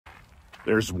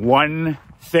There's one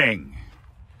thing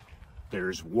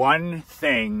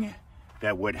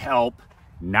that would help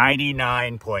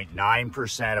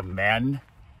 99.9% of men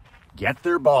get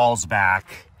their balls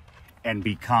back and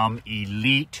become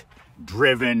elite,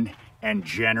 driven, and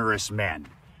generous men.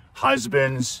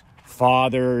 Husbands,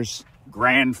 fathers,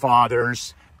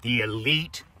 grandfathers, the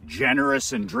elite,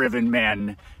 generous, and driven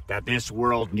men that this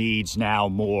world needs now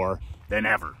more than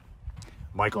ever.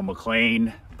 Michael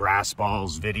McLean,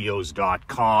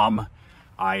 BrassBallsVideos.com.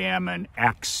 I am an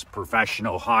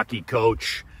ex-professional hockey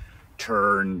coach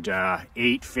turned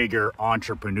 8-figure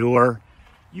entrepreneur.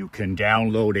 You can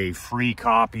download a free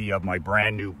copy of my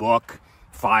brand new book,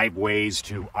 5 Ways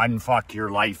to Unfuck Your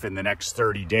Life in the Next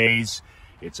 30 Days.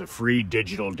 It's a free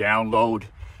digital download.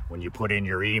 When you put in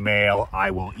your email, I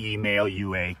will email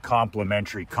you a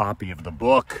complimentary copy of the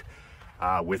book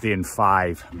within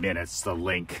 5 minutes. The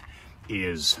link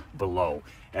is below.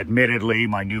 Admittedly,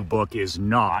 my new book is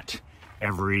not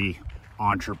every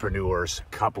entrepreneur's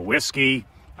cup of whiskey.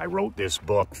 I wrote this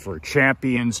book for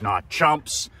champions, not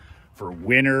chumps, for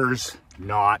winners,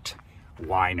 not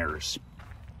whiners.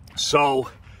 So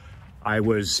I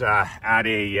was at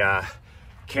a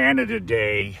Canada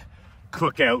Day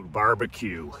cookout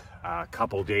barbecue a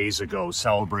couple days ago,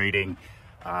 celebrating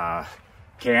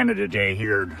Canada Day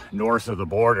here north of the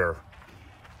border.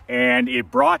 And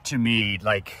it brought to me,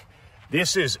 like,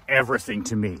 this is everything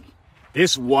to me.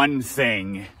 This one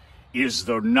thing is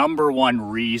the number one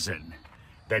reason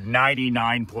that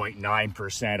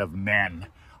 99.9% of men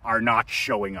are not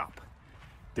showing up.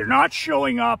 They're not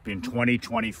showing up in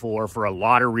 2024 for a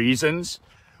lot of reasons,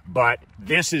 but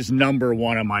this is number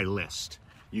one on my list.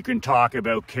 You can talk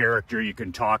about character, you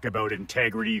can talk about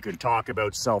integrity, you can talk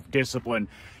about self-discipline,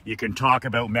 you can talk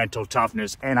about mental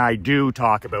toughness, and I do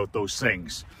talk about those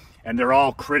things, and they're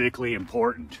all critically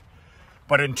important.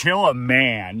 But until a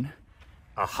man,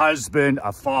 a husband,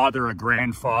 a father, a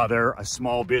grandfather, a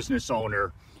small business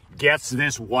owner gets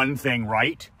this one thing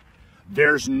right,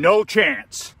 there's no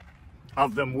chance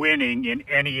of them winning in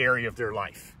any area of their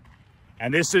life.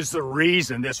 And this is the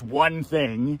reason, this one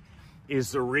thing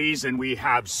is the reason we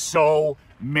have so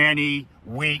many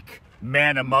weak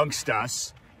men amongst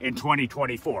us in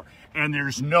 2024. And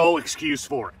there's no excuse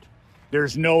for it.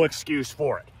 There's no excuse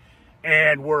for it.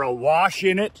 And we're awash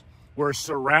in it. We're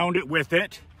surrounded with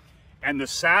it. And the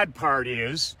sad part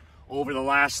is, over the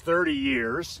last 30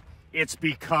 years, it's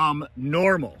become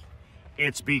normal.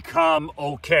 It's become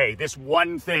okay. This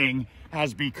one thing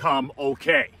has become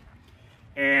okay.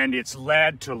 And it's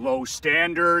led to low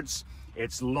standards.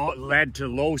 It's led to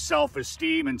low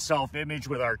self-esteem and self-image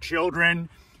with our children.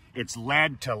 It's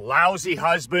led to lousy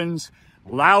husbands,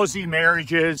 lousy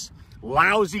marriages,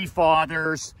 lousy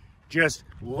fathers, just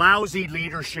lousy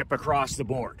leadership across the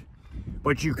board.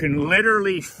 But you can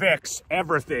literally fix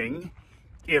everything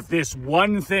if this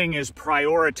one thing is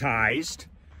prioritized,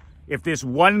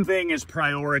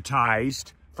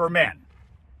 for men.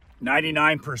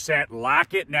 99%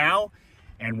 lack it now,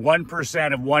 and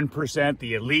 1% of 1%,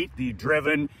 the elite, the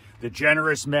driven, the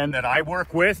generous men that I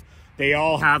work with, they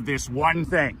all have this one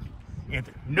thing.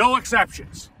 No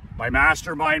exceptions. My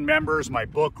mastermind members, my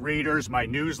book readers, my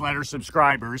newsletter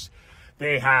subscribers,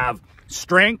 they have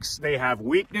strengths, they have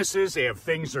weaknesses, they have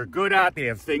things they're good at, they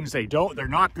have things they're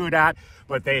not good at,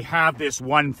 but they have this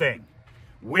one thing.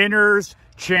 Winners,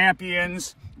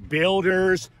 champions,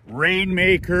 builders,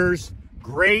 rainmakers,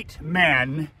 great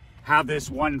men have this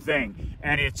one thing,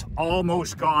 and it's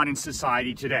almost gone in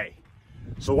society today.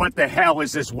 So what the hell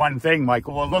is this one thing,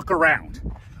 Michael? Well, look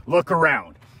around. Look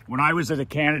around. When I was at a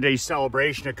Canada Day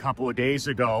celebration a couple of days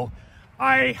ago,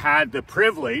 I had the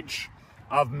privilege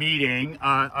of meeting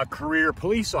a career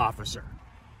police officer.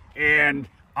 And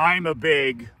I'm a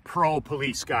big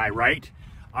pro-police guy, right?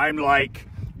 I'm like,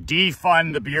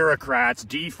 defund the bureaucrats,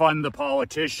 defund the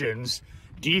politicians,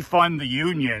 defund the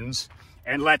unions,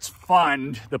 and let's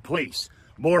fund the police.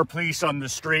 More police on the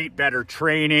street, better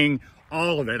training,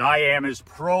 all of it. I am as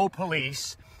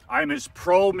pro-police, I'm as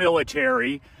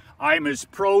pro-military, I'm as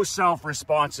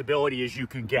pro-self-responsibility as you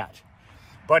can get.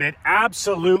 But it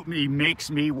absolutely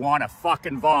makes me want to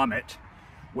fucking vomit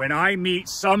when I meet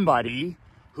somebody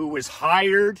who was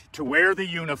hired to wear the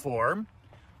uniform,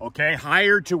 okay?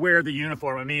 Hired to wear the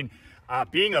uniform. I mean,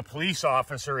 being a police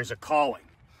officer is a calling.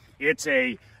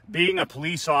 Being a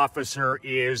police officer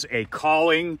is a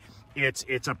calling.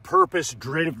 It's a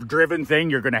purpose-driven thing.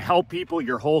 You're going to help people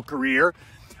your whole career.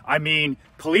 I mean,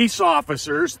 police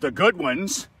officers, the good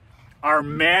ones, are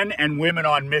men and women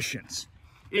on missions.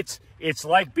 It's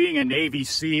like being a Navy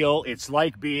SEAL. It's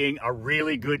like being a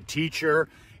really good teacher.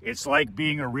 It's like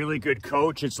being a really good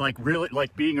coach. It's like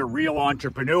being a real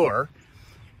entrepreneur.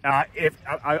 if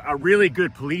a really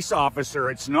good police officer,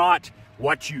 it's not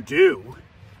what you do,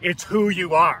 it's who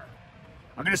you are.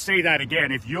 I'm going to say that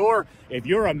again. If you're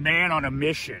a man on a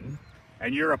mission,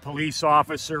 and you're a police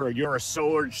officer, or you're a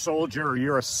soldier, or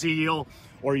you're a SEAL,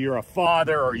 or you're a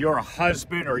father, or you're a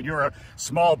husband, or you're a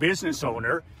small business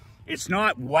owner, it's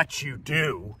not what you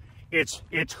do, it's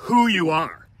who you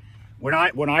are. When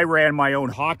I ran my own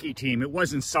hockey team, it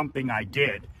wasn't something I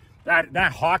did.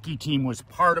 That hockey team was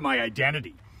part of my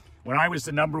identity. When I was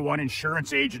the #1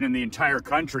 insurance agent in the entire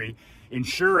country,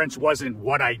 insurance wasn't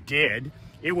what I did,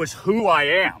 it was who I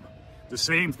am. The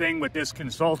same thing with this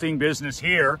consulting business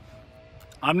here.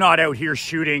 I'm not out here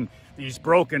shooting these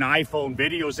broken iPhone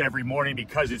videos every morning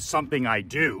because it's something I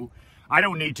do. I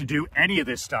don't need to do any of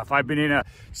this stuff. I've been in a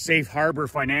safe harbor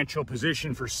financial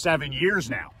position for 7 years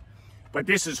now. But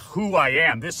this is who I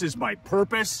am. This is my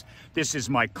purpose. This is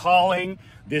my calling.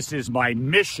 This is my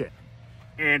mission.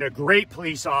 And a great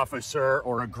police officer,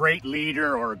 or a great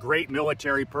leader, or a great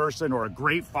military person, or a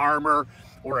great farmer,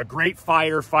 or a great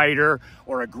firefighter,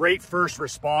 or a great first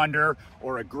responder,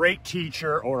 or a great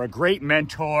teacher, or a great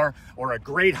mentor, or a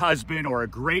great husband, or a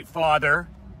great father.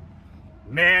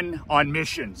 Men on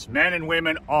missions, men and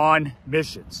women on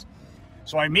missions.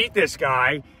 So I meet this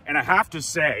guy, and I have to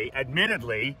say,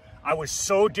 admittedly, I was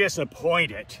so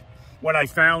disappointed when I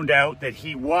found out that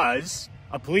he was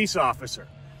a police officer,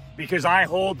 because I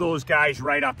hold those guys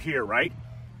right up here, right?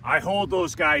 I hold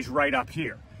those guys right up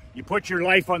here. You put your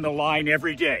life on the line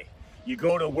every day. You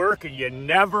go to work and you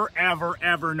never, ever,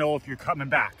 ever know if you're coming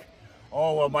back.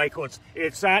 Oh, well, Michael,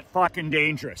 it's that fucking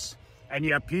dangerous. And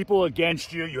you have people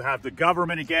against you. You have the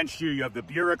government against you. You have the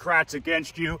bureaucrats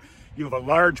against you. You have a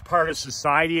large part of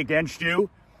society against you.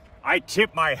 I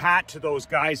tip my hat to those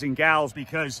guys and gals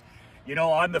because, you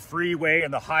know, on the freeway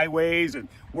and the highways and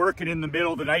working in the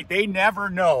middle of the night, they never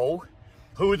know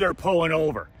who they're pulling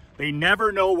over. They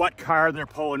never know what car they're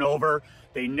pulling over.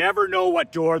 They never know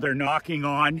what door they're knocking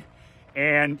on,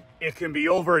 and it can be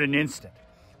over in an instant.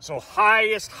 So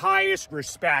highest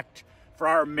respect for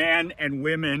our men and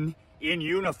women in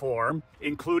uniform,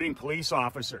 including police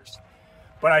officers.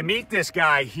 But I meet this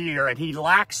guy here, and he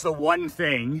lacks the one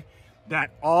thing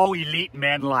that all elite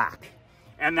men lack,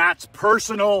 and that's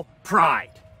personal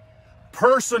pride.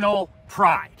 Personal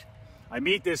pride. I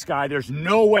meet this guy, there's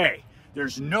no way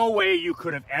you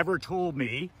could have ever told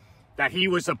me that he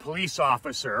was a police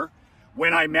officer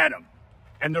when I met him.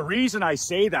 And the reason I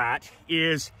say that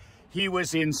is he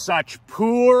was in such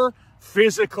poor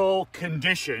physical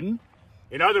condition.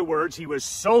 In other words, he was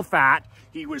so fat,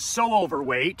 he was so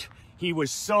overweight, he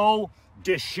was so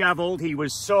disheveled, he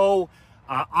was so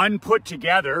unput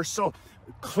together, so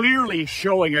clearly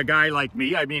showing a guy like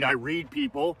me, I mean, I read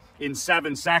people in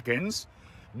 7 seconds,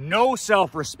 no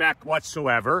self-respect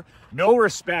whatsoever, no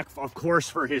respect, of course,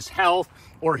 for his health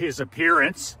or his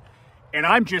appearance. And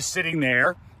I'm just sitting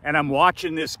there and I'm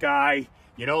watching this guy,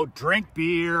 you know, drink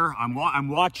beer. I'm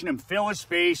watching him fill his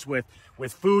face with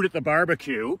food at the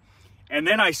barbecue. And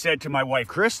then I said to my wife,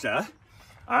 Krista,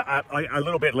 a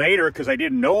little bit later, because I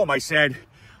didn't know him, I said,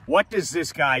 what does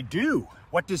this guy do?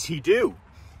 What does he do?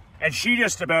 And she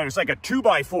just about, it's like a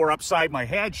 2x4 upside my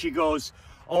head. She goes,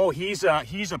 oh, he's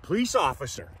a police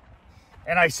officer.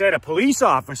 And I said, a police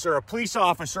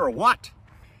officer what?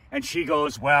 And she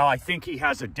goes, well, I think he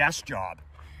has a desk job.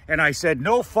 And I said,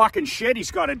 no fucking shit,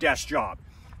 he's got a desk job.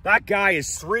 That guy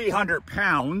is 300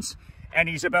 pounds and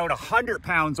he's about 100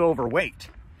 pounds overweight.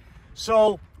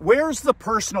 So where's the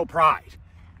personal pride?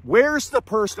 Where's the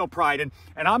personal pride? And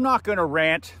I'm not going to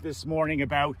rant this morning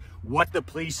about what the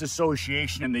police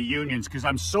association and the unions, because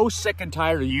I'm so sick and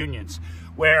tired of unions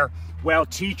where, well,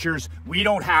 teachers, we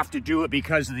don't have to do it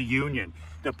because of the union.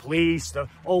 The police,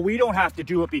 we don't have to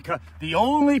do it because... The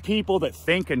only people that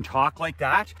think and talk like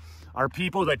that are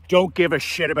people that don't give a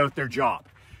shit about their job.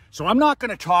 So I'm not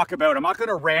going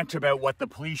to rant about what the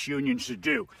police union should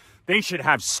do. They should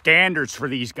have standards for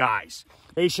these guys.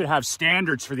 They should have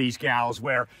standards for these gals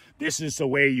where this is the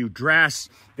way you dress,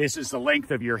 this is the length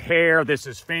of your hair, this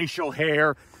is facial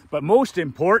hair. But most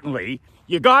importantly,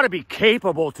 you got to be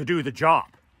capable to do the job.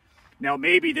 Now,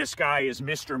 maybe this guy is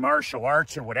Mr. Martial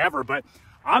Arts or whatever, but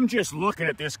I'm just looking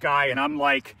at this guy and I'm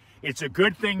like, it's a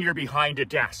good thing you're behind a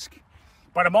desk.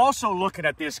 But I'm also looking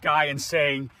at this guy and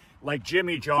saying, like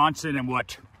Jimmy Johnson and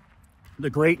what the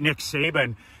great Nick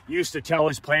Saban used to tell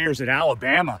his players at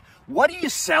Alabama, what are you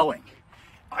selling?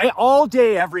 All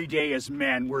day, every day as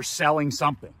men, we're selling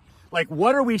something. Like,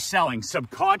 what are we selling?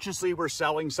 Subconsciously, we're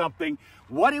selling something.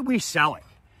 What are we selling?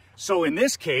 So in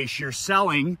this case, you're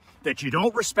selling that you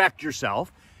don't respect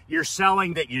yourself. You're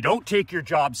selling that you don't take your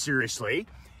job seriously.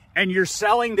 And you're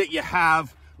selling that you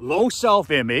have low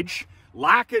self-image,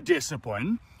 lack of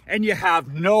discipline, and you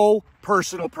have no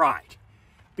personal pride.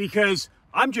 Because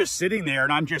I'm just sitting there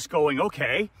and I'm just going,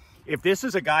 okay, if this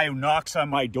is a guy who knocks on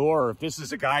my door, or if this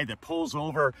is a guy that pulls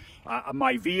over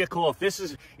my vehicle, if this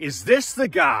is this the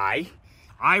guy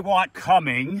I want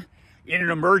coming in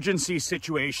an emergency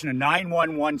situation, a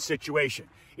 911 situation?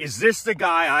 Is this the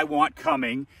guy I want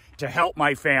coming to help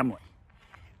my family?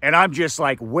 And I'm just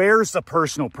like, where's the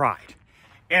personal pride?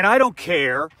 And I don't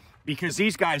care, because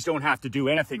these guys don't have to do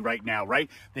anything right now, right?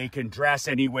 They can dress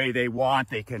any way they want.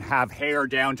 They can have hair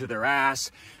down to their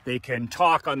ass. They can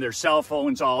talk on their cell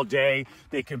phones all day.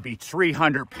 They can be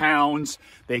 300 pounds.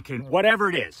 They can, whatever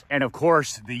it is. And of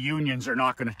course, the unions are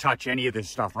not going to touch any of this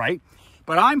stuff, right?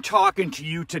 But I'm talking to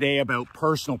you today about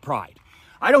personal pride.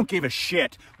 I don't give a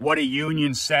shit what a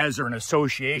union says or an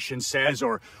association says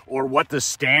or what the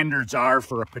standards are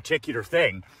for a particular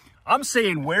thing. I'm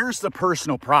saying, where's the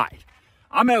personal pride?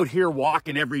 I'm out here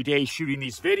walking every day shooting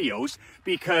these videos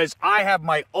because I have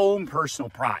my own personal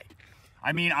pride.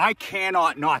 I mean, I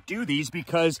cannot not do these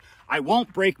because I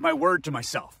won't break my word to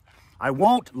myself. I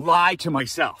won't lie to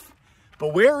myself.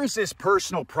 But where is this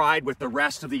personal pride with the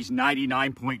rest of these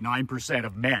 99.9%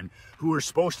 of men who are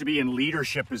supposed to be in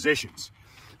leadership positions?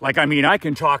 Like, I mean, I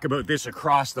can talk about this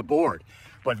across the board,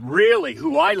 but really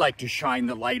who I like to shine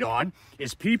the light on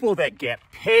is people that get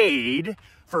paid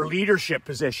for leadership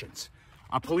positions.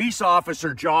 A police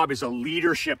officer job is a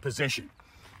leadership position.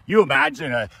 You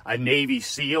imagine a Navy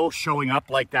SEAL showing up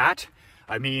like that?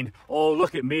 I mean, oh,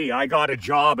 look at me, I got a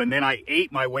job and then I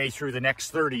ate my way through the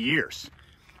next 30 years.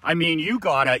 I mean, you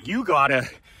gotta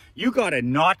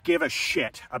not give a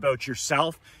shit about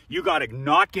yourself. You gotta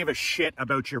not give a shit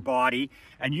about your body,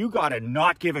 and you gotta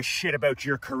not give a shit about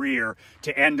your career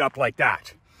to end up like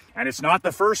that. And it's not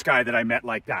the first guy that I met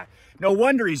like that. No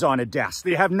wonder he's on a desk.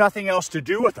 They have nothing else to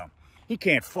do with him. He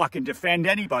can't fucking defend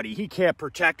anybody. He can't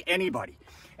protect anybody.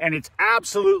 And it's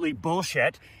absolutely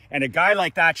bullshit. And a guy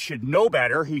like that should know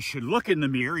better. He should look in the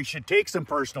mirror. He should take some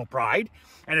personal pride.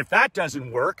 And if that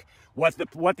doesn't work, what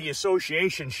the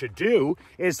association should do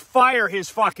is fire his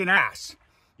fucking ass.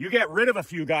 You get rid of a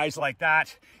few guys like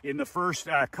that in the first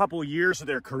couple of years of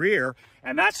their career,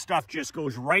 and that stuff just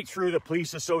goes right through the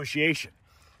police association.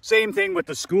 Same thing with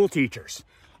the school teachers.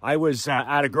 I was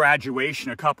at a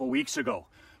graduation a couple weeks ago.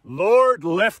 Lord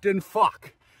lifting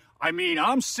fuck. I mean,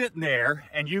 I'm sitting there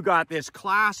and you got this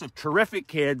class of terrific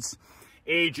kids,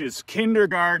 ages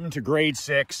kindergarten to grade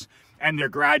 6, and they're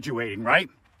graduating, right?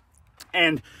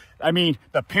 And I mean,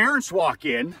 the parents walk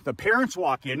in,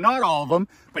 not all of them,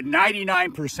 but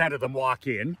 99% of them walk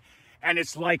in, and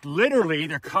it's like literally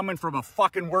they're coming from a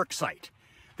fucking work site.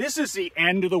 This is the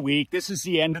end of the week. This is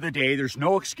the end of the day. There's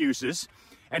no excuses.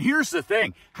 And here's the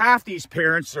thing, half these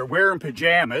parents are wearing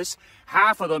pajamas,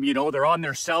 half of them, you know, they're on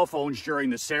their cell phones during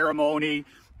the ceremony,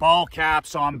 ball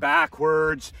caps on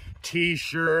backwards,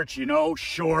 t-shirts, you know,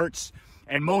 shorts,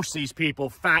 and most of these people,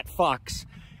 fat fucks.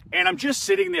 And I'm just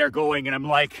sitting there going, and I'm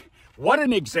like, what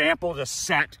an example to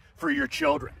set for your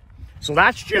children. So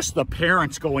that's just the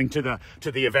parents going to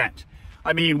the event.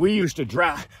 I mean, we used to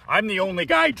dress, I'm the only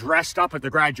guy dressed up at the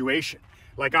graduation.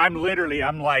 Like I'm a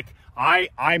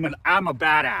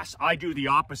badass. I do the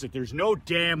opposite. There's no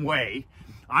damn way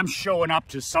I'm showing up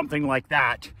to something like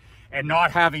that and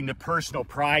not having the personal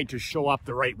pride to show up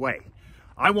the right way.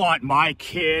 I want my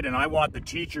kid and I want the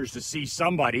teachers to see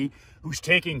somebody who's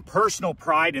taking personal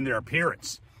pride in their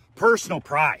appearance. Personal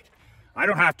pride. I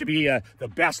don't have to be the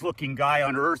best looking guy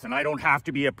on earth, and I don't have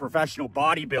to be a professional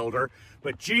bodybuilder,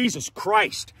 but Jesus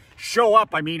Christ, show up,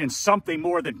 I mean, in something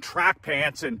more than track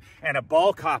pants and a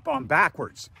ball cap on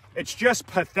backwards. It's just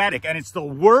pathetic, and it's the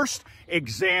worst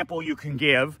example you can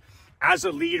give as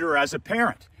a leader, as a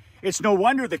parent. It's no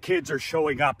wonder the kids are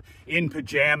showing up in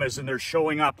pajamas, and they're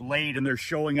showing up late, and they're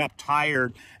showing up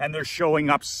tired, and they're showing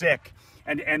up sick,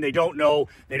 and they don't know,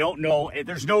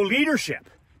 there's no leadership,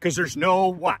 because there's no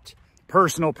what?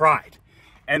 Personal pride.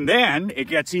 And then it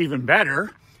gets even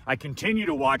better. I continue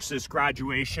to watch this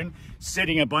graduation,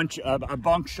 sitting a bunch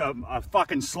of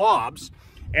fucking slobs,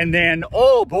 and then,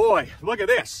 oh boy, look at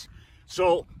this.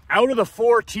 So out of the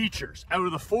four teachers,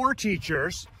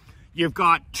 you've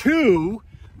got 2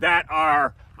 that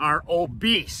are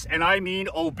obese, and I mean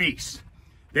obese.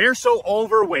 They're so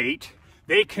overweight,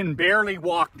 they can barely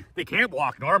walk, they can't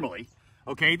walk normally,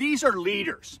 okay? These are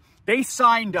leaders. They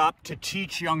signed up to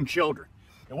teach young children.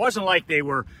 It wasn't like they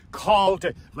were called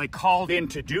in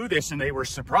to do this and they were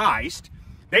surprised.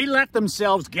 They let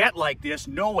themselves get like this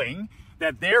knowing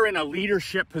that they're in a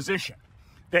leadership position,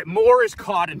 that more is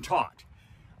caught and taught.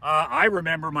 I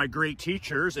remember my great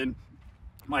teachers and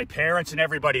my parents and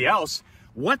everybody else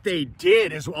What they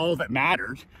did is all that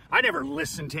mattered. I never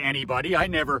listened to anybody.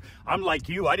 I'm like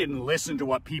you, I didn't listen to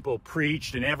what people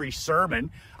preached in every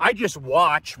sermon. I just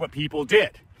watched what people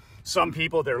did. Some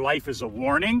people, their life is a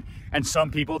warning, and some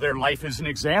people, their life is an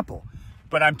example.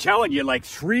 But I'm telling you, like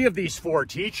 3 of these 4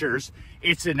 teachers,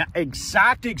 it's an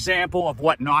exact example of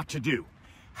what not to do.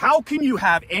 How can you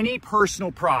have any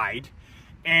personal pride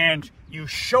and you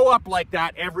show up like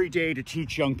that every day to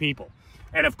teach young people?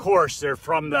 And of course, they're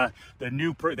from the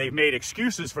new, they've made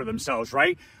excuses for themselves,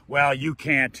 right? Well, you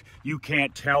can't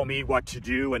tell me what to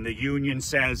do. And the union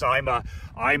says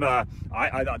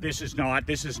this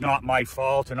is not my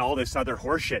fault and all this other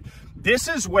horseshit. This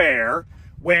is where,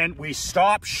 when we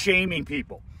stop shaming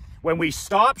people, when we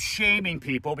stop shaming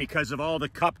people because of all the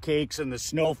cupcakes and the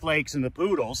snowflakes and the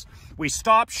poodles, we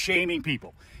stop shaming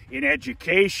people. In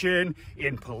education,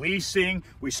 in policing,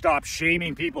 we stop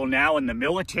shaming people now in the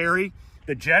military.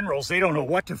 The generals, they don't know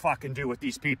what to fucking do with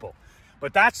these people.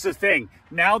 But that's the thing.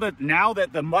 Now that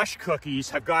the mush cookies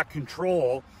have got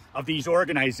control of these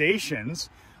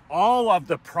organizations, all of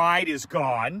the pride is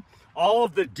gone. All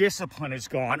of the discipline is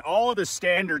gone. All of the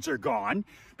standards are gone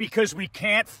because we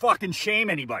can't fucking shame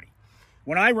anybody.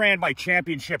 When I ran my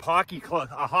championship hockey club,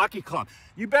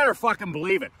 you better fucking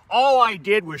believe it. All I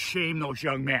did was shame those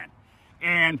young men.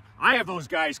 And I have those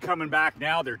guys coming back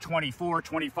now. They're 24,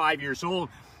 25 years old.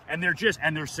 And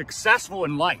they're successful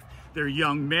in life. They're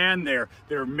young men, they're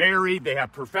married, they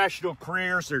have professional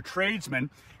careers, they're tradesmen.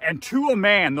 And to a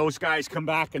man, those guys come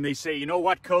back and they say, you know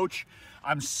what, coach?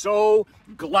 I'm so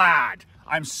glad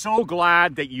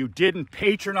that you didn't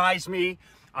patronize me.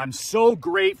 I'm so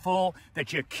grateful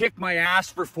that you kicked my ass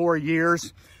for 4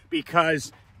 years,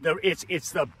 because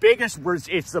it's the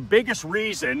biggest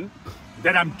reason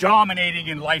that I'm dominating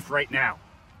in life right now.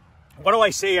 What do I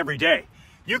say every day?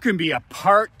 You can be a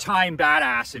part-time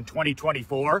badass in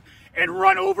 2024 and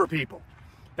run over people.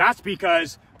 That's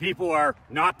because people are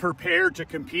not prepared to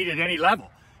compete at any level.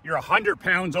 You're 100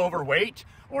 pounds overweight,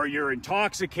 or you're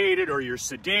intoxicated, or you're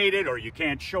sedated, or you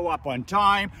can't show up on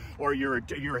time, or you're an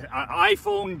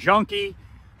iPhone junkie.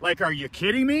 Like, are you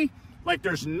kidding me? Like,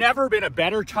 there's never been a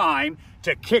better time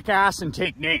to kick ass and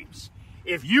take names.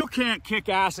 If you can't kick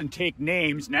ass and take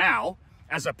names now,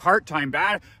 as a part-time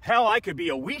hell, I could be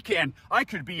a weekend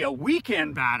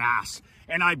badass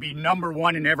and I'd be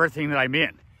 #1 in everything that I'm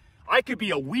in. I could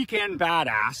be a weekend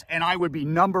badass and I would be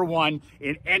 #1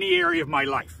 in any area of my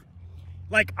life.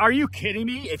 Like, are you kidding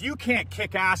me? If you can't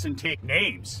kick ass and take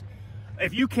names,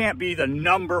 if you can't be the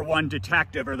 #1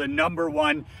 detective or the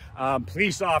 #1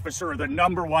 police officer or the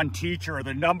 #1 teacher or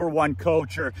the #1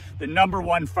 coach or the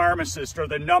 #1 pharmacist or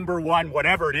the #1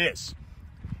 whatever it is,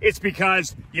 it's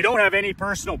because you don't have any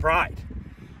personal pride.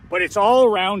 But it's all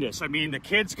around us. I mean, the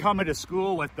kids coming to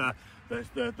school with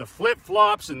the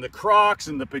flip-flops and the Crocs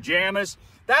and the pajamas,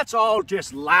 that's all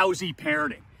just lousy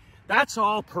parenting. That's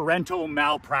all parental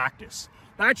malpractice.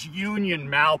 That's union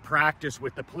malpractice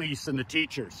with the police and the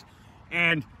teachers.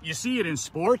 And you see it in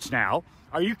sports now.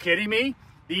 Are you kidding me?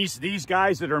 These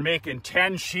guys that are making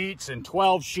 10 sheets and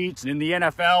 12 sheets, and in the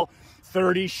NFL,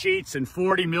 30 sheets and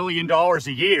 $40 million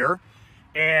a year,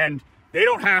 and they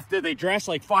don't have to, they dress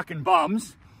like fucking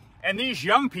bums. And these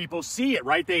young people see it,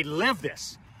 right? They live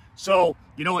this. So,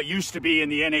 you know, it used to be in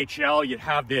the NHL, you'd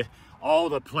have all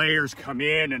the players come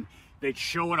in and they'd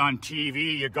show it on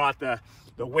TV. You got the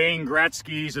Wayne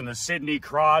Gretzky's and the Sidney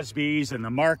Crosby's and the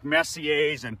Mark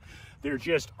Messiers, and they're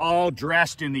just all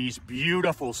dressed in these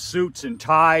beautiful suits and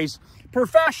ties.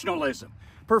 Professionalism.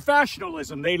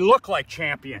 They look like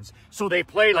champions, so they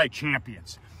play like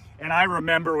champions. And I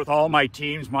remember with all my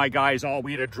teams, my guys,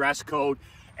 we had a dress code,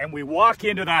 and we walk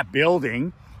into that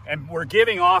building and we're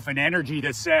giving off an energy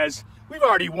that says, we've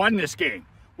already won this game.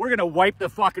 We're going to wipe the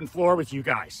fucking floor with you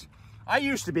guys. I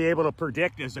used to be able to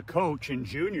predict as a coach in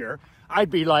junior. I'd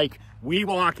be like, we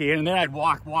walk in, and then I'd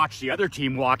watch the other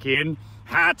team walk in,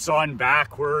 hats on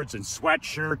backwards and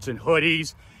sweatshirts and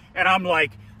hoodies. And I'm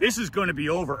like, this is going to be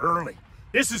over early.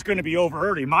 This is going to be over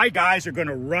early. My guys are going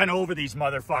to run over these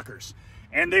motherfuckers.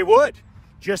 And they would,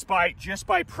 just by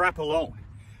prep alone.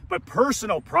 But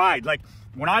personal pride, like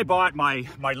when I bought my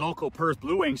local Perth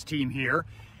Blue Wings team here,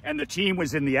 and the team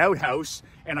was in the outhouse,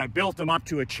 and I built them up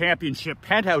to a championship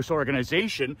penthouse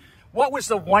organization, what was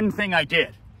the one thing I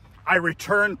did? I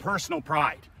returned personal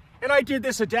pride. And I did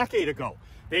this a decade ago.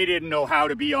 They didn't know how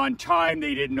to be on time.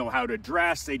 They didn't know how to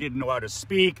dress. They didn't know how to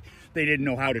speak. They didn't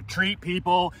know how to treat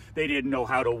people. They didn't know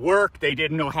how to work. They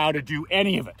didn't know how to do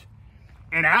any of it.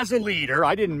 And as a leader,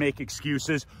 I didn't make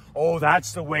excuses. Oh,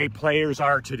 that's the way players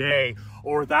are today.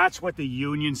 Or that's what the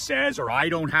union says. Or I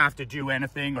don't have to do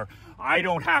anything. Or I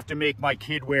don't have to make my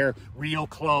kid wear real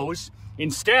clothes.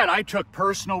 Instead, I took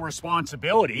personal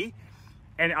responsibility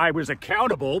and I was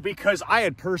accountable because I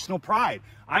had personal pride.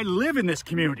 I live in this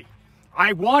community.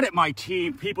 I wanted my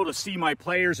team, people to see my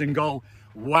players and go,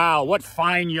 wow, what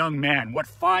fine young men, what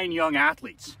fine young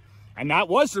athletes. And that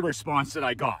was the response that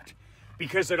I got,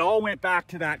 because it all went back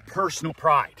to that personal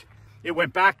pride. It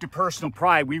went back to personal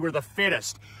pride. We were the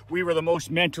fittest. We were the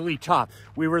most mentally tough.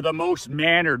 We were the most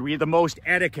mannered. We had the most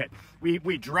etiquette.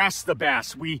 We dressed the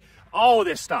best. All of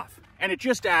this stuff. And it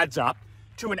just adds up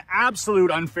to an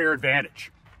absolute unfair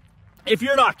advantage. If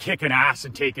you're not kicking ass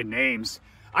and taking names,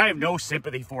 I have no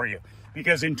sympathy for you.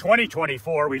 Because in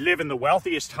 2024, we live in the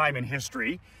wealthiest time in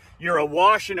history. You're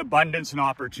awash in abundance and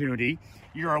opportunity.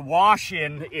 You're awash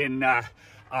in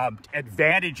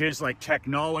advantages like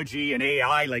technology and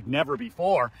AI like never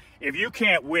before. If you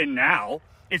can't win now,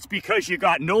 it's because you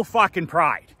got no fucking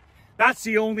pride. That's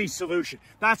the only solution.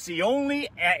 That's the only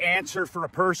answer for a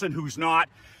person who's not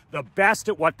the best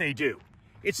at what they do.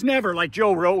 It's never, like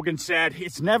Joe Rogan said,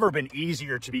 it's never been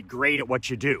easier to be great at what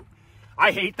you do.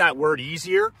 I hate that word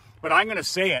easier, but I'm going to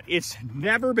say it. It's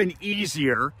never been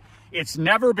easier. It's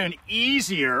never been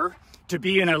easier to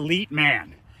be an elite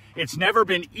man. It's never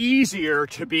been easier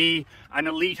to be an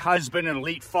elite husband, an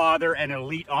elite father, and an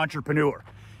elite entrepreneur.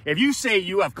 If you say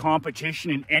you have competition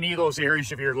in any of those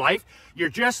areas of your life, you're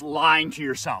just lying to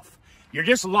yourself. You're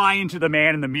just lying to the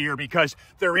man in the mirror, because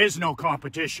there is no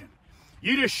competition.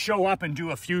 You just show up and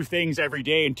do a few things every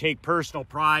day and take personal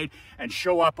pride and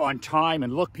show up on time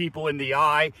and look people in the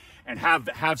eye and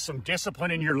have some discipline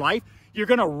in your life. You're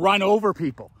going to run over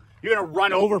people. You're going to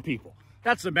run over people.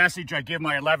 That's the message I give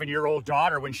my 11-year-old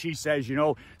daughter when she says, you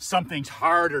know, something's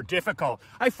hard or difficult.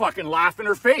 I fucking laugh in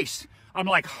her face. I'm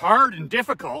like, hard and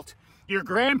difficult? Your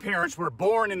grandparents were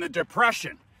born in the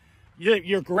Depression.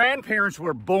 Your grandparents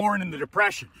were born in the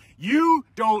Depression. You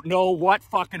don't know what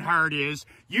fucking hard is.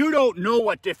 You don't know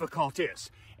what difficult is.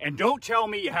 And don't tell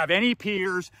me you have any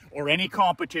peers or any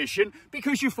competition,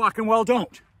 because you fucking well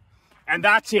don't. And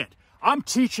that's it. I'm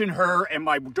teaching her, and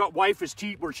my wife is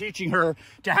we're teaching her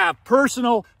to have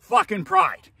personal fucking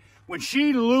pride. When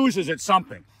she loses at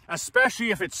something,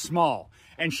 especially if it's small,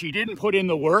 and she didn't put in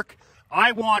the work,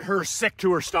 I want her sick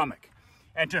to her stomach.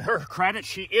 And to her credit,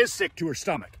 she is sick to her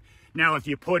stomach. Now, if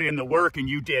you put in the work and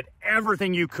you did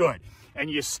everything you could and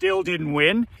you still didn't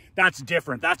win, that's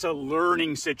different. That's a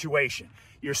learning situation.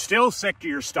 You're still sick to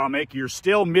your stomach. You're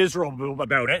still miserable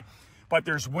about it, but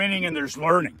there's winning and there's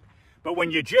learning. But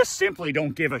when you just simply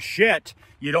don't give a shit,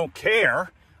 you don't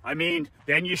care, I mean,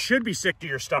 then you should be sick to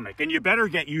your stomach, and you better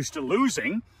get used to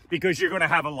losing, because you're going to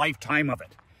have a lifetime of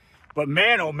it. But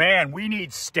man, oh man, we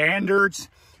need standards.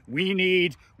 We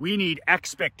need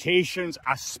expectations,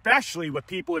 especially with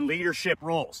people in leadership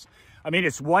roles. I mean,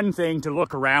 it's one thing to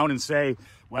look around and say,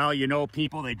 well, you know,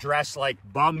 people, they dress like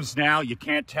bums now. You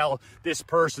can't tell this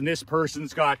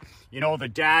person's got, you know, the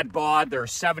dad bod. They're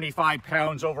 75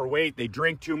 pounds overweight. They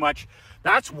drink too much.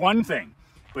 That's one thing.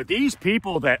 But these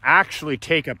people that actually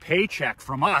take a paycheck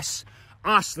from us,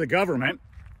 the government,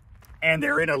 and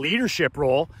they're in a leadership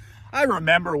role. I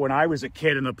remember when I was a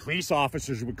kid and the police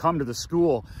officers would come to the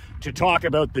school to talk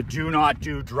about the Do Not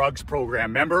Do Drugs program.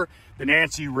 Remember the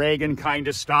Nancy Reagan kind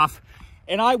of stuff?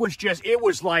 And I was just, it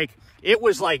was like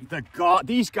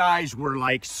these guys were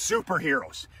like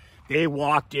superheroes. They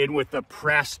walked in with the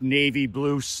pressed navy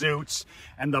blue suits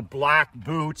and the black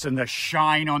boots and the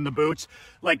shine on the boots,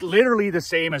 like literally the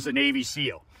same as a Navy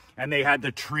SEAL. And they had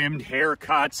the trimmed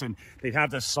haircuts, and they'd have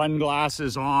the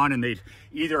sunglasses on, and they'd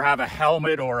either have a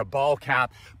helmet or a ball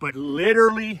cap. But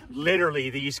literally,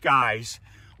 these guys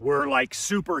were like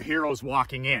superheroes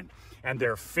walking in. And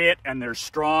they're fit and they're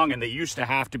strong, and they used to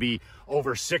have to be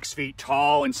over 6 feet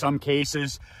tall in some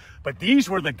cases. But these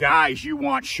were the guys you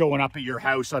want showing up at your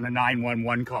house on a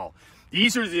 911 call.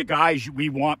 These are the guys we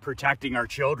want protecting our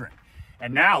children.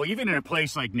 And now, even in a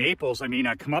place like Naples, I mean,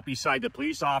 I come up beside the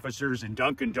police officers in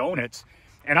Dunkin' Donuts,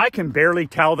 and I can barely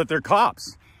tell that they're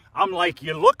cops. I'm like,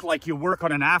 you look like you work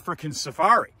on an African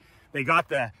safari. They got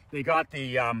the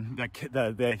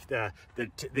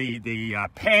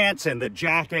pants and the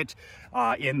jacket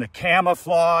in the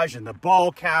camouflage and the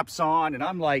ball caps on, and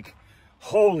I'm like,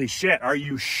 holy shit, are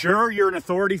you sure you're an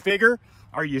authority figure?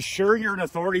 Are you sure you're an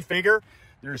authority figure?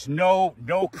 There's no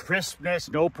crispness,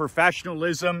 no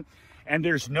professionalism, and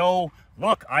there's no,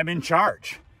 look, I'm in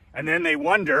charge. And then they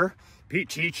wonder,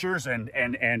 teachers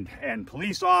and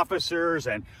police officers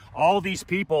and all these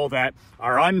people that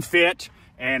are unfit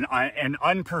and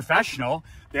unprofessional,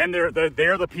 then they're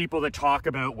the people that talk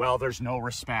about, well, there's no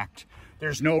respect.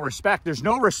 There's no respect. There's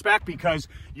no respect because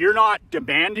you're not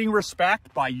demanding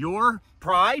respect by your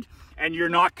pride, and you're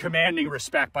not commanding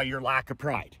respect by your lack of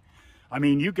pride. I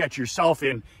mean, you get yourself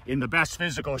in the best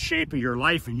physical shape of your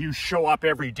life, and you show up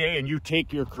every day and you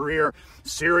take your career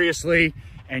seriously,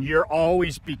 and you're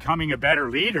always becoming a better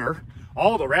leader,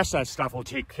 all the rest of that stuff will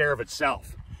take care of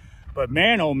itself. But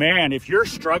man, oh man, if you're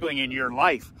struggling in your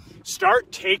life,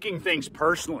 start taking things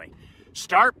personally.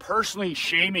 Start personally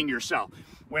shaming yourself.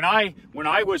 When I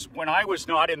was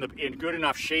not in good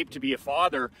enough shape to be a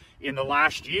father in the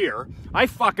last year, I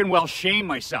fucking well shamed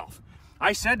myself.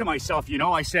 I said to myself, you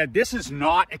know, I said, this is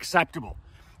not acceptable.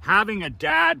 Having a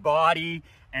dad body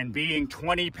and being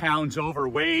 20 pounds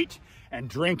overweight and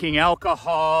drinking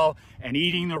alcohol and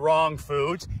eating the wrong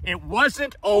foods, it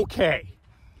wasn't okay.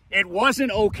 It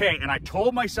wasn't okay. And I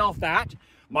told myself that.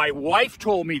 My wife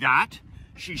told me that.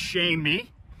 She shamed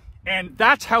me. And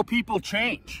that's how people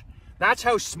change. That's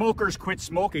how smokers quit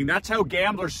smoking. That's how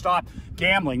gamblers stop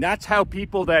gambling. That's how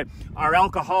people that are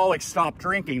alcoholics stop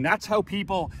drinking. That's how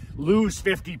people lose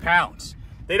 50 pounds.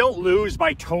 They don't lose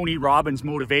by Tony Robbins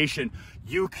motivation.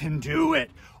 You can do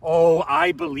it. Oh,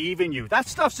 I believe in you. That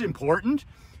stuff's important,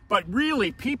 but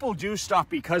really people do stuff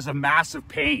because of massive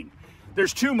pain.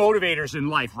 There's two motivators in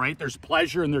life, right? There's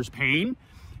pleasure and there's pain.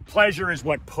 Pleasure is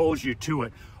what pulls you to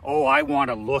it. Oh, I want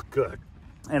to look good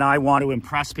and I want to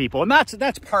impress people. And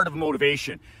that's part of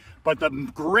motivation. But the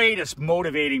greatest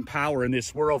motivating power in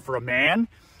this world for a man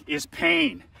is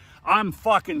pain. I'm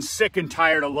fucking sick and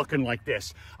tired of looking like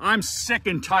this. I'm sick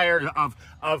and tired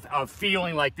of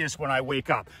feeling like this when I wake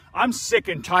up. I'm sick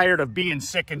and tired of being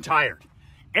sick and tired.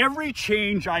 Every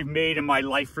change I've made in my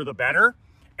life for the better,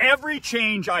 every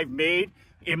change I've made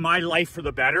in my life for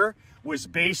the better was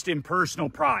based in personal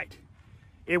pride.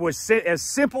 It was as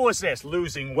simple as this: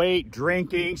 losing weight,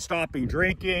 drinking, stopping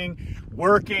drinking,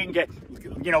 working,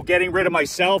 getting rid of my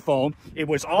cell phone. It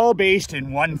was all based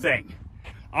in one thing.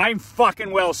 I'm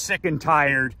fucking well sick and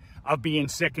tired of being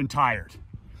sick and tired.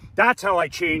 That's how I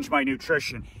changed my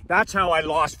nutrition. That's how I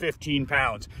lost 15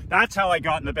 pounds. That's how I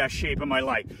got in the best shape of my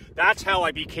life. That's how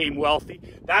I became wealthy.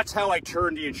 That's how I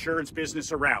turned the insurance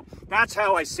business around. That's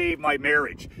how I saved my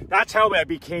marriage. That's how I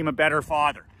became a better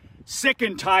father. Sick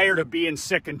and tired of being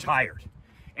sick and tired.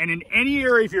 And in any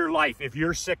area of your life, if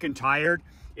you're sick and tired,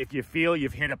 if you feel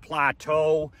you've hit a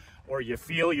plateau, or you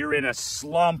feel you're in a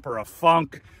slump or a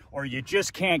funk, or you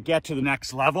just can't get to the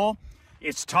next level,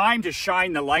 it's time to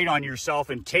shine the light on yourself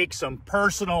and take some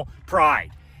personal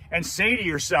pride and say to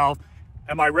yourself,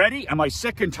 am I ready? Am I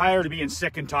sick and tired of being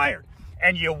sick and tired?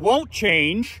 And you won't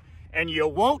change and you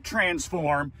won't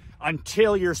transform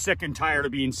until you're sick and tired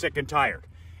of being sick and tired.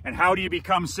 And how do you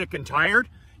become sick and tired?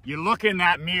 You look in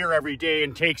that mirror every day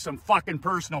and take some fucking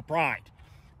personal pride.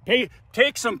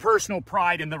 Take some personal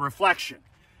pride in the reflection.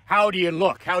 How do you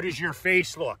look? How does your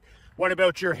face look? What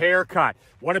about your haircut?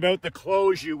 What about the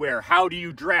clothes you wear? How do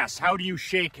you dress? How do you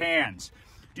shake hands?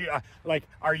 Do you,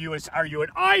 are you an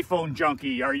iPhone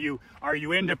junkie? Are you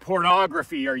into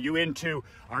pornography? Are you into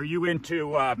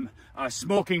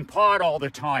smoking pot all the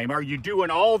time? Are you doing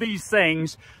all these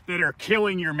things that are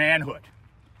killing your manhood?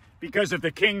 Because if the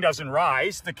king doesn't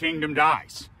rise, the kingdom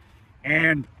dies.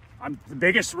 And the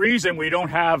biggest reason we don't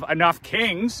have enough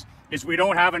kings is we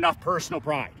don't have enough personal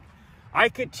pride. I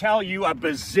could tell you a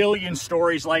bazillion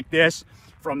stories like this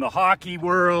from the hockey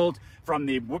world, from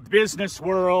the business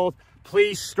world,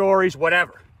 police stories,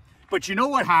 whatever. But you know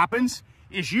what happens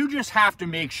is you just have to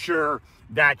make sure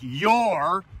that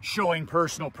you're showing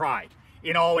personal pride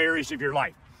in all areas of your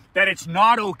life. That it's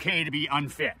not okay to be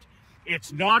unfit.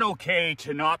 It's not okay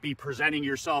to not be presenting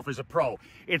yourself as a pro.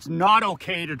 It's not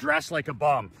okay to dress like a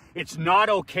bum. It's not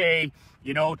okay,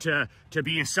 you know, to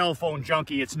be a cell phone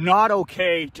junkie. It's not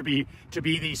okay to be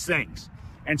these things.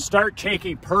 And start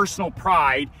taking personal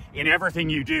pride in everything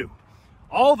you do.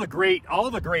 All the great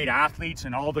athletes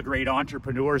and all the great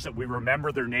entrepreneurs that we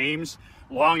remember their names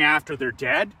long after they're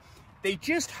dead, they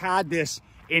just had this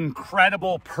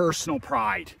incredible personal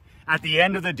pride. At the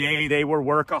end of the day, they were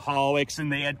workaholics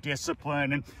and they had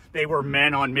discipline and they were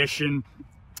men on mission,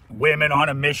 women on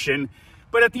a mission.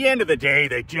 But at the end of the day,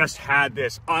 they just had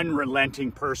this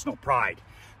unrelenting personal pride.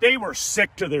 They were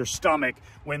sick to their stomach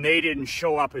when they didn't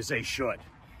show up as they should.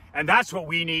 And that's what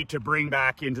we need to bring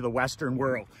back into the Western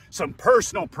world. Some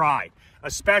personal pride,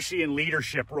 especially in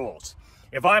leadership roles.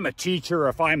 If I'm a teacher or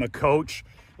if I'm a coach,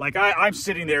 like I'm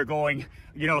sitting there going,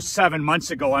 you know, 7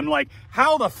 months ago, I'm like,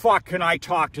 how the fuck can I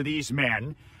talk to these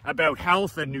men about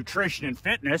health and nutrition and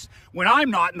fitness when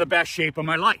I'm not in the best shape of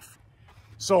my life?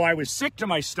 So I was sick to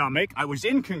my stomach, I was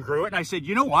incongruent, and I said,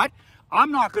 you know what?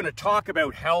 I'm not going to talk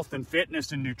about health and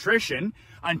fitness and nutrition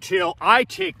until I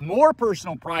take more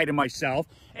personal pride in myself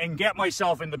and get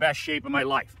myself in the best shape of my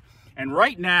life. And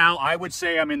right now, I would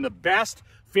say I'm in the best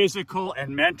physical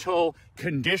and mental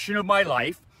condition of my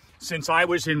life since I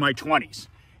was in my 20s.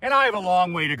 And I have a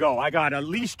long way to go. I got at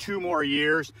least 2 more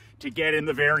years to get in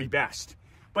the very best.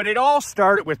 But it all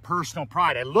started with personal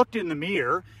pride. I looked in the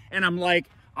mirror and I'm like,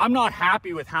 I'm not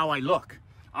happy with how I look.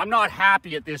 I'm not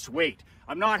happy at this weight.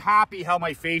 I'm not happy how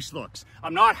my face looks.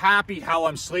 I'm not happy how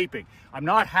I'm sleeping. I'm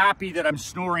not happy that I'm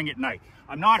snoring at night.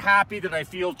 I'm not happy that I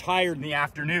feel tired in the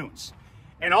afternoons.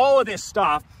 And all of this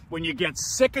stuff, when you get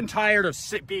sick and tired of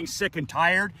being sick and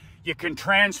tired, you can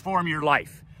transform your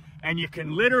life. And you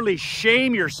can literally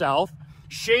shame yourself.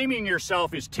 Shaming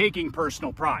yourself is taking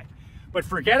personal pride. But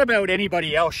forget about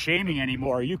anybody else shaming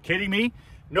anymore. Are you kidding me?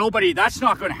 Nobody, that's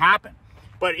not going to happen.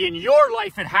 But in your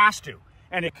life, it has to.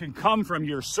 And it can come from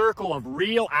your circle of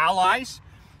real allies.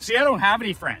 See, I don't have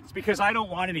any friends because I don't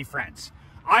want any friends.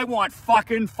 I want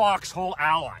fucking foxhole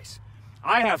allies.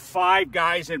 I have 5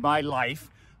 guys in my life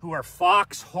who are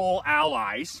foxhole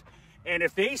allies. And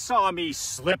if they saw me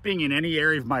slipping in any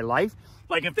area of my life,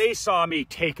 like if they saw me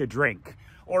take a drink,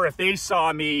 or if they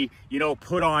saw me, you know,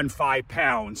 put on 5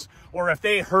 pounds, or if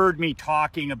they heard me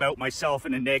talking about myself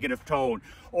in a negative tone,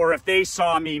 or if they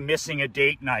saw me missing a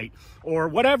date night, or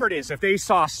whatever it is, if they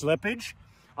saw slippage,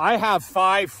 I have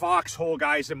 5 foxhole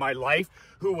guys in my life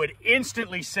who would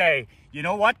instantly say, you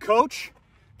know what, coach?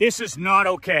 This is not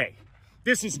okay.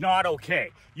 This is not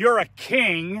okay. You're a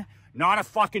king, not a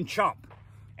fucking chump.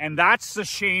 And that's the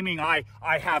shaming I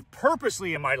have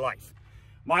purposely in my life.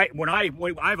 I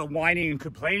have a whining and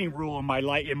complaining rule in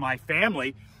my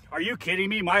family. Are you kidding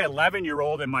me? My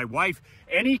 11-year-old and my wife,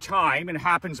 anytime, and it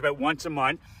happens about once a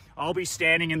month, I'll be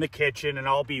standing in the kitchen and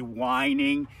I'll be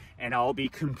whining and I'll be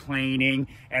complaining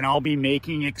and I'll be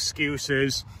making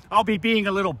excuses. I'll be being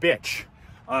a little bitch,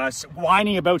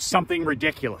 whining about something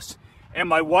ridiculous. And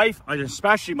my wife,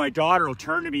 especially my daughter, will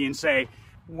turn to me and say,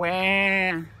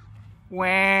 wah,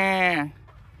 wah,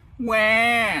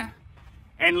 wah.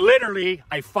 And literally,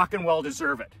 I fucking well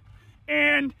deserve it.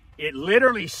 And it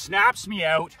literally snaps me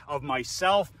out of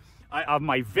myself, of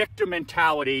my victim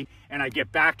mentality, and I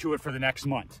get back to it for the next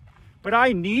month. But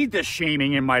I need this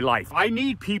shaming in my life. I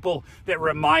need people that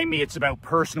remind me it's about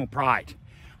personal pride.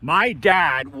 My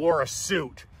dad wore a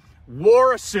suit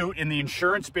in the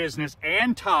insurance business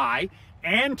and tie,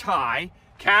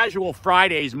 casual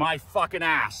Fridays, my fucking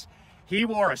ass. He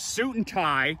wore a suit and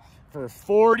tie for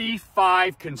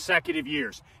 45 consecutive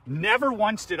years. Never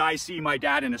once did I see my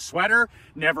dad in a sweater.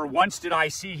 Never once did I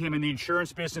see him in the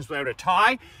insurance business without a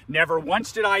tie. Never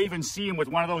once did I even see him with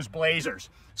one of those blazers.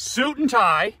 Suit and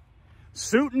tie,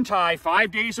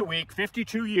 5 days a week,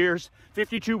 52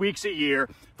 weeks a year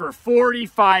for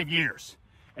 45 years.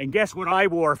 And guess what I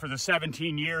wore for the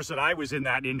 17 years that I was in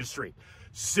that industry?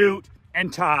 Suit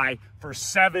and tie for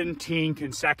 17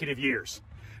 consecutive years.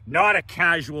 Not a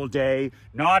casual day,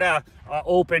 not a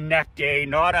open neck day,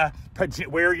 not a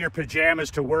wear your pajamas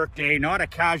to work day, not a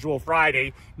casual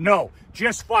Friday. No,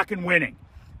 just fucking winning.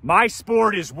 My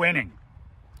sport is winning.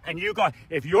 And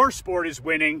if your sport is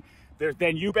winning,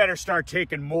 then you better start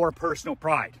taking more personal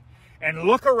pride. And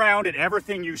look around at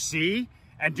everything you see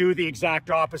and do the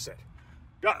exact opposite.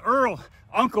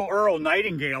 Uncle Earl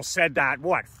Nightingale said that,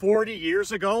 what, 40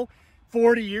 years ago?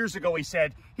 40 years ago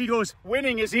he goes,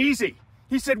 winning is easy.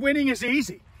 He said, winning is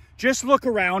easy. Just look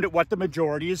around at what the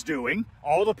majority is doing,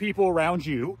 all the people around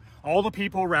you, all the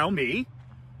people around me,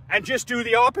 and just do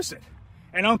the opposite.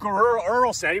 And Uncle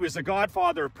Earl said, he was the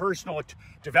godfather of personal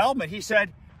development. He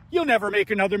said, you'll never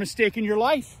make another mistake in your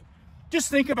life. Just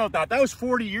think about that. That was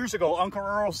 40 years ago. Uncle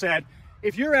Earl said,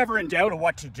 if you're ever in doubt of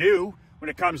what to do when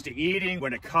it comes to eating,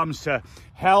 when it comes to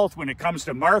health, when it comes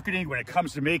to marketing, when it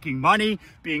comes to making money,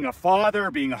 being a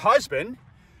father, being a husband,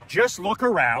 just look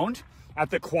around at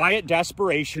the quiet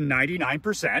desperation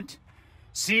 99%,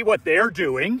 see what they're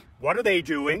doing, what are they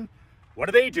doing,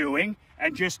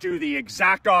 and just do the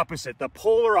exact opposite, the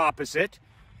polar opposite.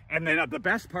 And then at the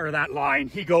best part of that line,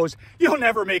 he goes, you'll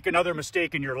never make another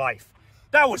mistake in your life.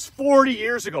 That was 40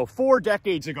 years ago, 4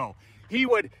 decades ago. He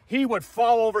would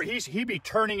fall over, he'd be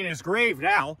turning in his grave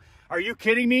now. Are you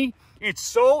kidding me? It's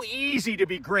so easy to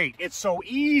be great. It's so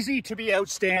easy to be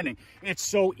outstanding. It's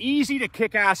so easy to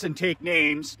kick ass and take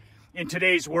names in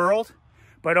today's world,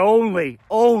 but only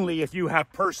if you have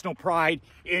personal pride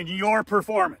in your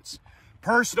performance.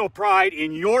 Personal pride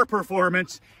in your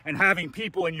performance and having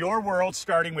people in your world,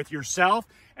 starting with yourself,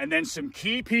 and then some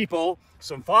key people,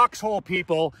 some foxhole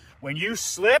people, when you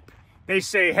slip, they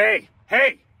say,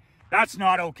 hey, that's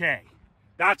not okay.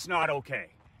 That's not okay.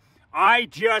 I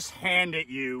just handed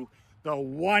you the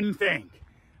one thing.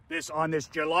 On this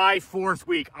July 4th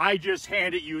week, I just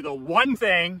handed you the one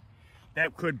thing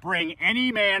that could bring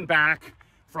any man back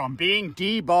from being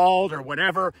deballed or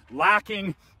whatever,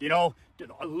 lacking, you know,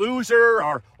 a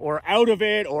loser or out of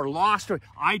it or lost.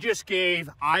 I just gave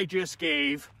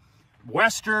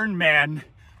Western men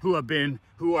who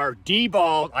are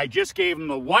deballed, I just gave them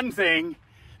the one thing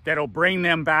that'll bring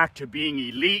them back to being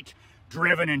elite,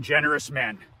 driven, and generous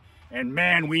men. And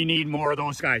man, we need more of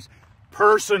those guys.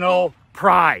 Personal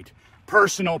pride.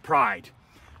 Personal pride.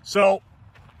 So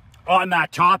on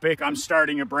that topic, I'm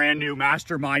starting a brand new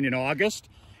mastermind in August.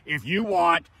 If you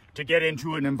want to get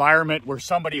into an environment where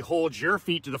somebody holds your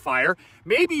feet to the fire,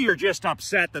 maybe you're just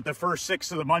upset that the first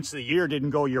 6 of the months of the year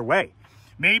didn't go your way.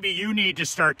 Maybe you need to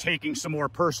start taking some more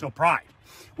personal pride.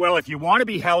 Well, if you want to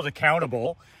be held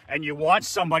accountable and you want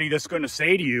somebody that's going to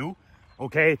say to you,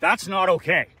 okay, that's not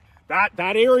okay. That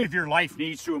area of your life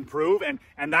needs to improve and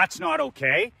that's not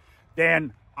okay.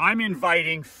 Then I'm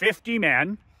inviting 50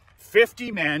 men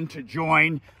to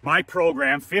join my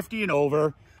program, 50 and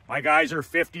over. My guys are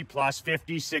 50 plus,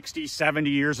 50, 60, 70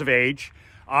 years of age.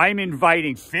 I'm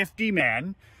inviting 50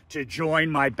 men to join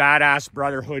my Badass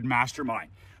Brotherhood Mastermind.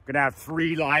 I'm gonna have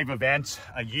 3 live events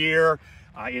a year.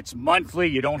 It's monthly.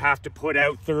 You don't have to put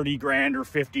out 30 grand or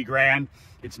 50 grand.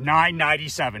 It's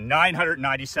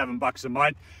 $997 bucks a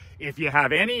month. If you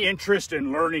have any interest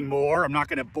in learning more, I'm not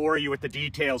gonna bore you with the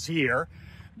details here,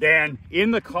 then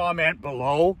in the comment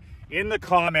below,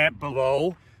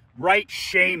 write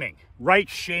shaming. Write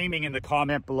shaming in the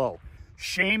comment below.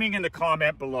 Shaming in the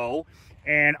comment below,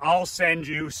 and I'll send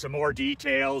you some more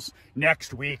details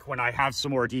next week when I have some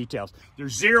more details.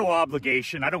 There's zero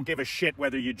obligation. I don't give a shit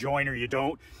whether you join or you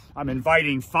don't. I'm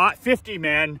inviting 50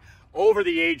 men over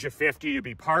the age of 50 to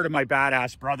be part of my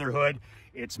Badass Brotherhood.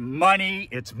 It's money,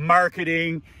 it's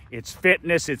marketing, it's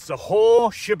fitness, it's the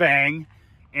whole shebang,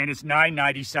 and it's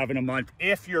 $997 a month.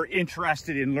 If you're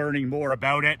interested in learning more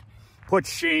about it, put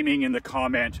shaming in the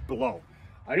comment below.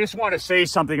 I just want to say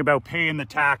something about paying the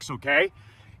tax, okay?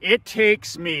 It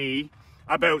takes me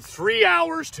about 3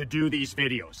 hours to do these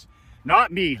videos.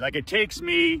 Not me, like it takes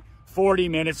me 40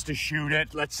 minutes to shoot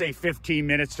it, let's say 15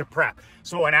 minutes to prep,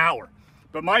 so an hour.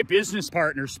 But my business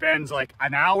partner spends like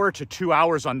an hour to 2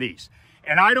 hours on these.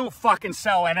 And I don't fucking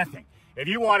sell anything. If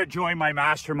you want to join my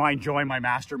mastermind, join my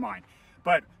mastermind.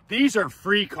 But these are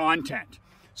free content.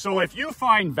 So if you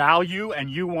find value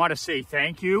and you want to say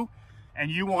thank you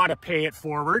and you want to pay it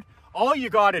forward, all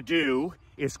you got to do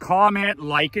is comment,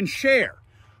 like, and share.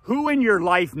 Who in your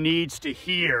life needs to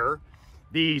hear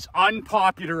these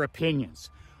unpopular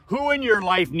opinions? Who in your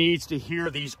life needs to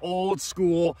hear these old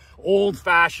school,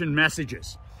 old-fashioned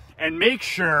messages? And make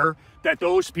sure that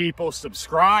those people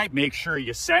subscribe, make sure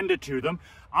you send it to them.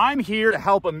 I'm here to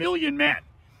help 1 million men,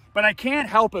 but I can't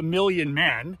help 1 million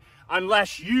men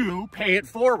unless you pay it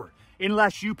forward,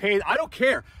 unless you pay. I don't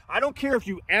care. I don't care if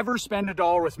you ever spend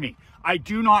 $1 with me. I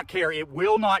do not care.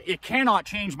 It cannot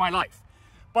change my life.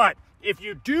 But if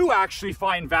you do actually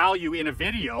find value in a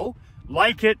video,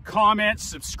 like it, comment,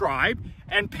 subscribe,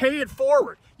 and pay it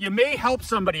forward. You may help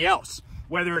somebody else.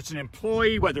 Whether it's an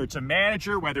employee, whether it's a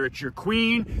manager, whether it's your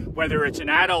queen, whether it's an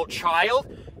adult child,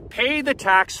 pay the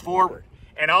tax forward.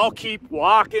 And I'll keep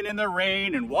walking in the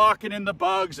rain and walking in the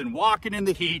bugs and walking in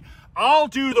the heat. I'll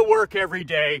do the work every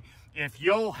day if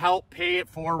you'll help pay it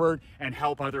forward and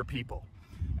help other people.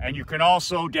 And you can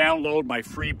also download my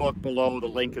free book below. The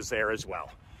link is there as well.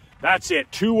 That's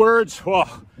it. 2 words.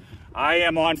 Oh, I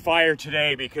am on fire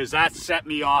today because that set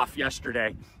me off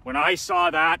yesterday. When I saw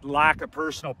that lack of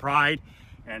personal pride,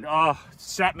 and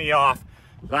set me off.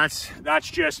 That's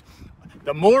just,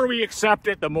 the more we accept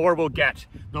it, the more we'll get.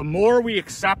 The more we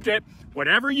accept it,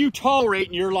 whatever you tolerate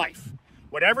in your life,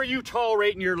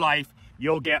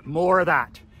 you'll get more of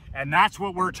that. And that's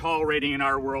what we're tolerating in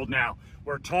our world now.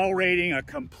 We're tolerating a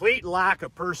complete lack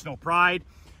of personal pride.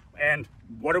 And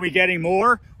what are we getting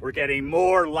more? We're getting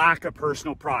more lack of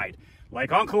personal pride.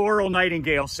 Like Uncle Earl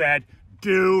Nightingale said,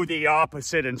 do the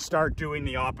opposite and start doing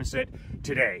the opposite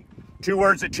today. 2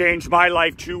 words that changed my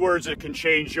life, 2 words that can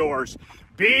change yours.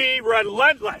 Be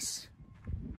relentless.